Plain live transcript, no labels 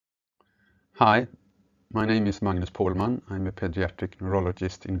Hi, my name is Magnus Pohlman. I'm a pediatric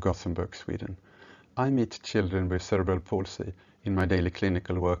neurologist in Gothenburg, Sweden. I meet children with cerebral palsy in my daily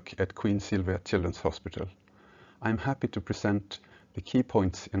clinical work at Queen Silvia Children's Hospital. I'm happy to present the key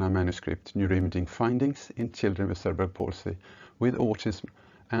points in our manuscript, Neuroimaging Findings in Children with Cerebral Palsy with Autism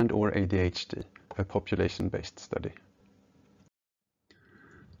and/or ADHD, a population-based study.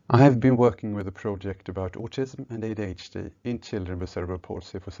 I have been working with a project about autism and ADHD in children with cerebral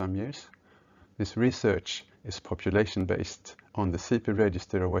palsy for some years. This research is population-based on the CP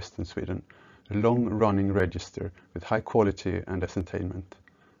register of Western Sweden, a long-running register with high quality and ascertainment,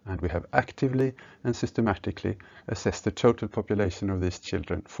 and we have actively and systematically assessed the total population of these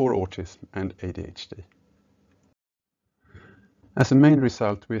children for autism and ADHD. As a main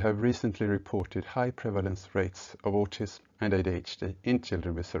result, we have recently reported high prevalence rates of autism and ADHD in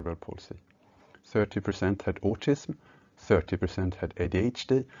children with cerebral palsy. 30% had autism, 30% had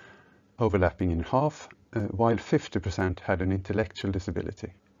ADHD, overlapping in half, while 50% had an intellectual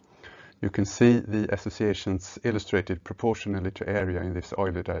disability. You can see the associations illustrated proportionally to area in this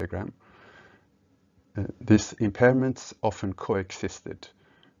Euler diagram. These impairments often coexisted,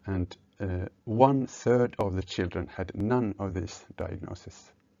 and 1/3 of the children had none of these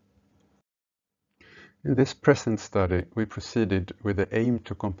diagnoses. In this present study, we proceeded with the aim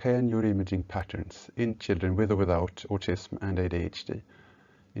to compare neuroimaging patterns in children with or without autism and ADHD.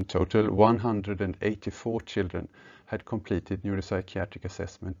 In total, 184 children had completed neuropsychiatric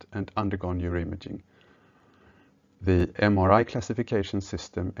assessment and undergone neuroimaging. The MRI classification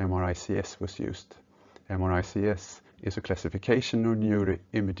system, MRICS, was used. MRICS is a classification of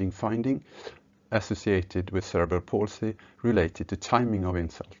neuroimaging finding associated with cerebral palsy related to timing of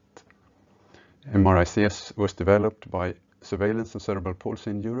insult. MRICS was developed by Surveillance of Cerebral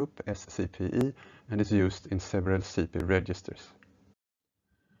Palsy in Europe, SCPE, and is used in several CP registers.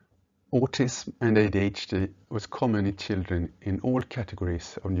 Autism and ADHD was common in children in all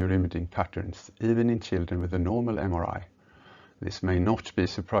categories of neuroimaging patterns, even in children with a normal MRI. This may not be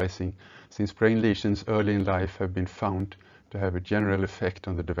surprising, since brain lesions early in life have been found to have a general effect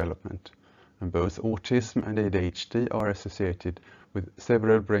on the development, and both autism and ADHD are associated with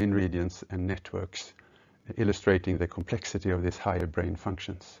several brain regions and networks, illustrating the complexity of these higher brain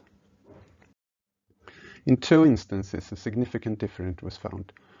functions. In 2 instances, a significant difference was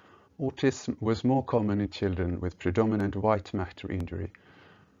found. Autism was more common in children with predominant white matter injury,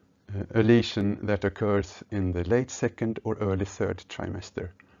 a lesion that occurs in the late 2nd or early 3rd trimester.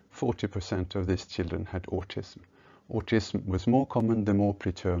 40% of these children had autism. Autism was more common the more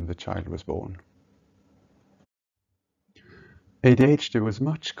preterm the child was born. ADHD was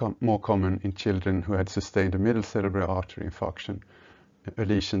much more common in children who had sustained a middle cerebral artery infarction, a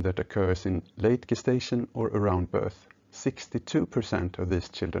lesion that occurs in late gestation or around birth. 62% of these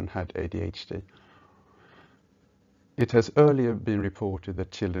children had ADHD. It has earlier been reported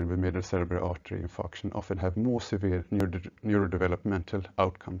that children with middle cerebral artery infarction often have more severe neurodevelopmental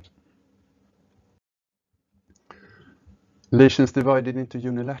outcomes. Lesions divided into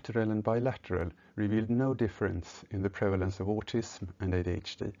unilateral and bilateral revealed no difference in the prevalence of autism and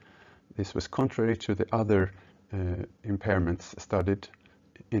ADHD. This was contrary to the other impairments studied,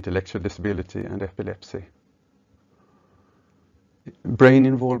 intellectual disability and epilepsy. Brain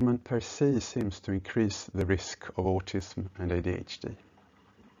involvement per se seems to increase the risk of autism and ADHD.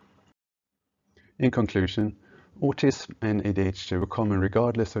 In conclusion, autism and ADHD were common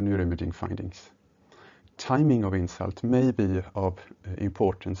regardless of neuroimaging findings. Timing of insult may be of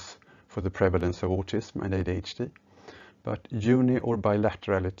importance for the prevalence of autism and ADHD, but uni or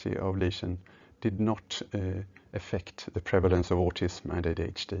bilaterality of lesion did not affect the prevalence of autism and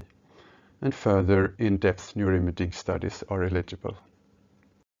ADHD. And further in-depth neuroimaging studies are eligible.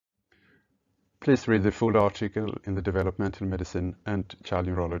 Please read the full article in the Developmental Medicine and Child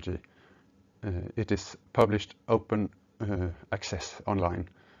Neurology. It is published open access online.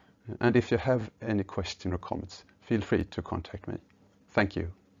 And if you have any question or comments, feel free to contact me. Thank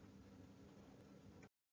you.